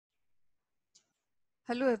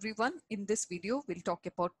Hello everyone, in this video we'll talk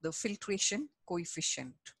about the filtration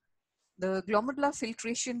coefficient. The glomerular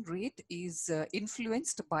filtration rate is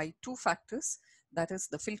influenced by two factors, that is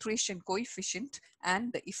the filtration coefficient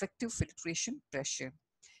and the effective filtration pressure.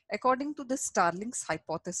 According to the Starling's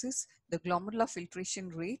hypothesis, the glomerular filtration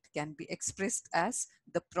rate can be expressed as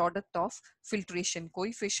the product of filtration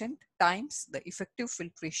coefficient times the effective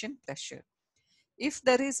filtration pressure. If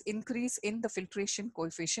there is increase in the filtration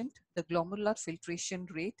coefficient, the glomerular filtration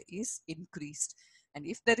rate is increased. And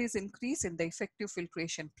if there is increase in the effective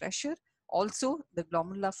filtration pressure, also the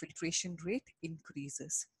glomerular filtration rate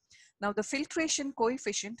increases. Now the filtration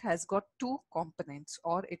coefficient has got two components,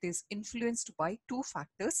 or it is influenced by two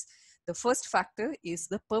factors. The first factor is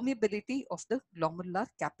the permeability of the glomerular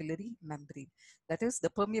capillary membrane. That is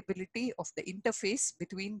the permeability of the interface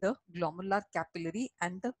between the glomerular capillary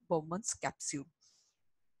and the Bowman's capsule.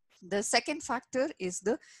 The second factor is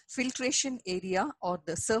the filtration area or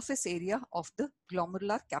the surface area of the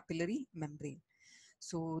glomerular capillary membrane.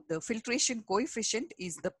 So the filtration coefficient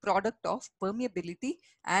is the product of permeability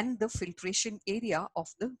and the filtration area of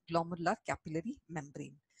the glomerular capillary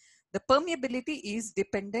membrane. The permeability is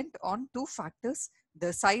dependent on two factors,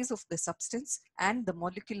 the size of the substance and the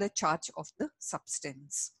molecular charge of the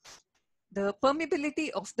substance. The permeability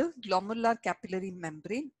of the glomerular capillary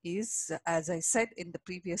membrane is, as I said in the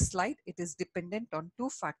previous slide, it is dependent on two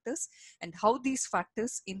factors, and how these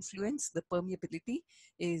factors influence the permeability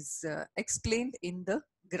is explained in the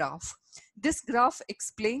graph. This graph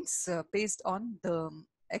explains based on the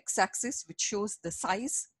x-axis, which shows the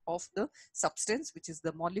size of the substance, which is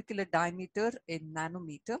the molecular diameter in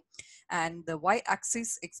nanometer, and the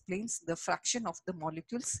y-axis explains the fraction of the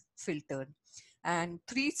molecules filtered. And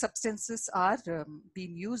three substances are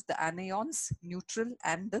being used, the anions, neutral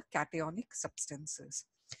and the cationic substances.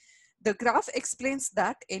 The graph explains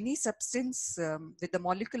that any substance with the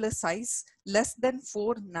molecular size less than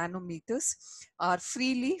 4 nanometers are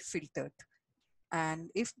freely filtered. And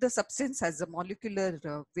if the substance has a molecular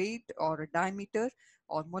weight or a diameter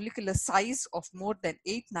or molecular size of more than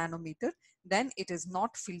 8 nanometer, then it is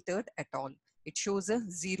not filtered at all. It shows a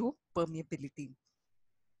zero permeability.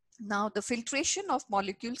 Now, the filtration of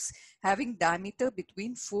molecules having diameter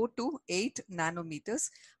between 4 to 8 nanometers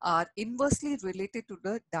are inversely related to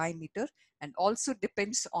the diameter and also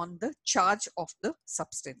depends on the charge of the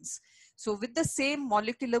substance. So, with the same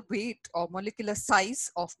molecular weight or molecular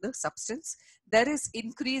size of the substance, there is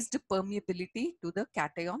increased permeability to the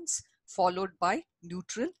cations followed by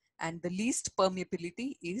neutral, and the least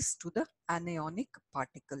permeability is to the anionic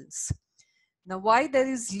particles. Now, why there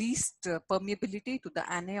is least permeability to the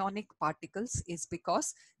anionic particles is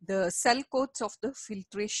because the cell coats of the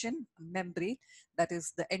filtration membrane, that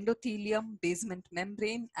is the endothelium, basement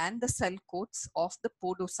membrane, and the cell coats of the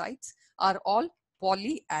podocytes are all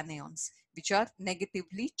polyanions, which are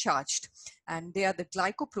negatively charged. And they are the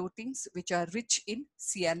glycoproteins which are rich in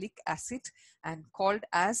sialic acid and called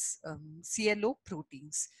as CLO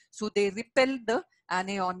proteins. So they repel the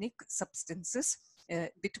anionic substances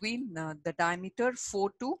between the diameter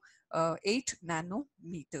 4 to 8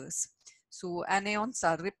 nanometers. So anions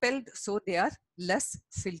are repelled, so they are less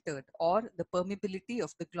filtered, or the permeability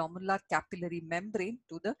of the glomerular capillary membrane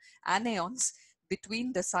to the anions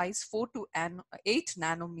between the size 4 to 8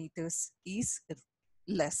 nanometers is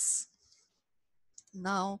less.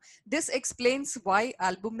 Now, this explains why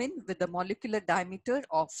albumin with a molecular diameter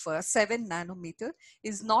of 7 nanometer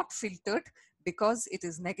is not filtered, because it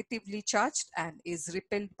is negatively charged and is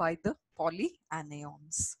repelled by the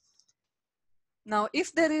polyanions. Now,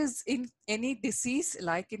 if there is in any disease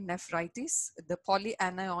like in nephritis, the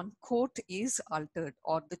polyanion coat is altered,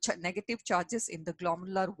 or the negative charges in the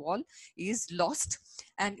glomerular wall is lost.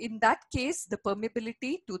 And in that case, the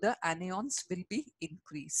permeability to the anions will be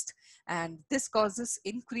increased. And this causes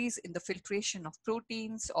increase in the filtration of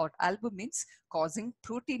proteins or albumins, causing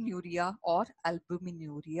proteinuria or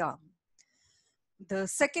albuminuria. The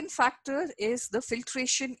second factor is the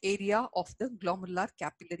filtration area of the glomerular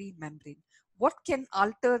capillary membrane. What can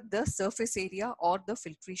alter the surface area or the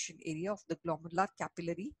filtration area of the glomerular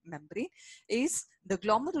capillary membrane is the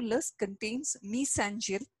glomerulus contains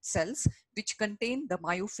mesangial cells which contain the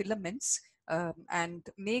myofilaments and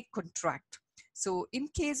may contract. So in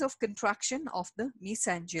case of contraction of the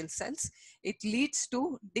mesangial cells, it leads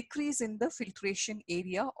to decrease in the filtration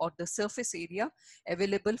area or the surface area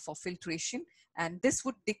available for filtration, and this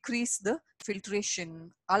would decrease the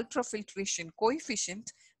filtration, ultrafiltration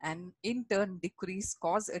coefficient, and in turn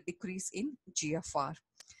cause a decrease in GFR.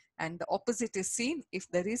 and the opposite is seen if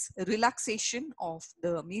there is relaxation of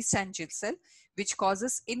the mesangial cell, which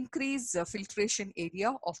causes increased filtration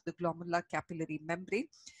area of the glomerular capillary membrane,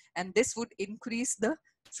 and this would increase the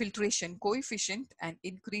filtration coefficient and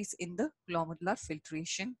increase in the glomerular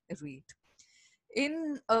filtration rate.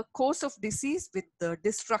 In a course of disease with the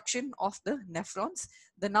destruction of the nephrons,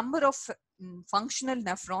 the number of functional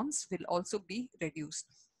nephrons will also be reduced.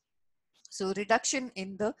 So reduction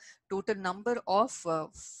in the total number of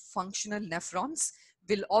functional nephrons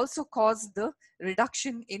will also cause the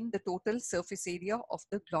reduction in the total surface area of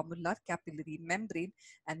the glomerular capillary membrane,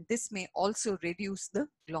 and this may also reduce the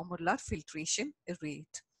glomerular filtration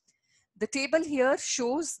rate. The table here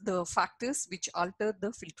shows the factors which alter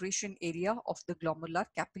the filtration area of the glomerular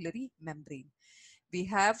capillary membrane. We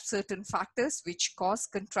have certain factors which cause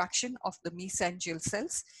contraction of the mesangial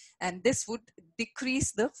cells, and this would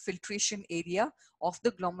decrease the filtration area of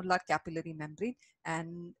the glomerular capillary membrane,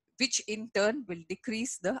 and which in turn will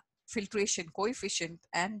decrease the filtration coefficient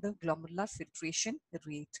and the glomerular filtration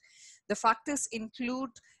rate. The factors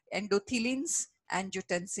include endothelins,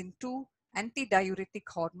 angiotensin II, antidiuretic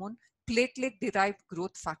hormone, platelet-derived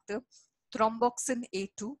growth factor, thromboxane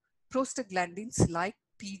A2, prostaglandins like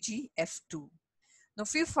PGF2. Now,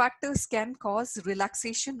 few factors can cause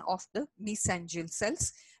relaxation of the mesangial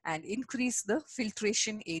cells and increase the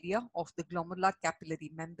filtration area of the glomerular capillary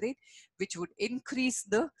membrane, which would increase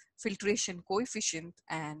the filtration coefficient,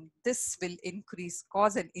 and this will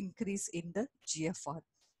cause an increase in the GFR.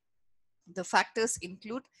 The factors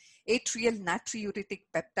include atrial natriuretic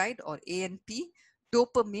peptide or ANP,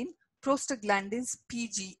 dopamine, prostaglandins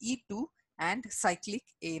PGE2, and cyclic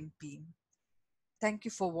AMP. Thank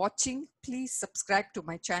you for watching. Please subscribe to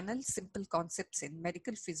my channel, Simple Concepts in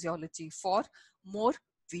Medical Physiology, for more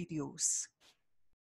videos.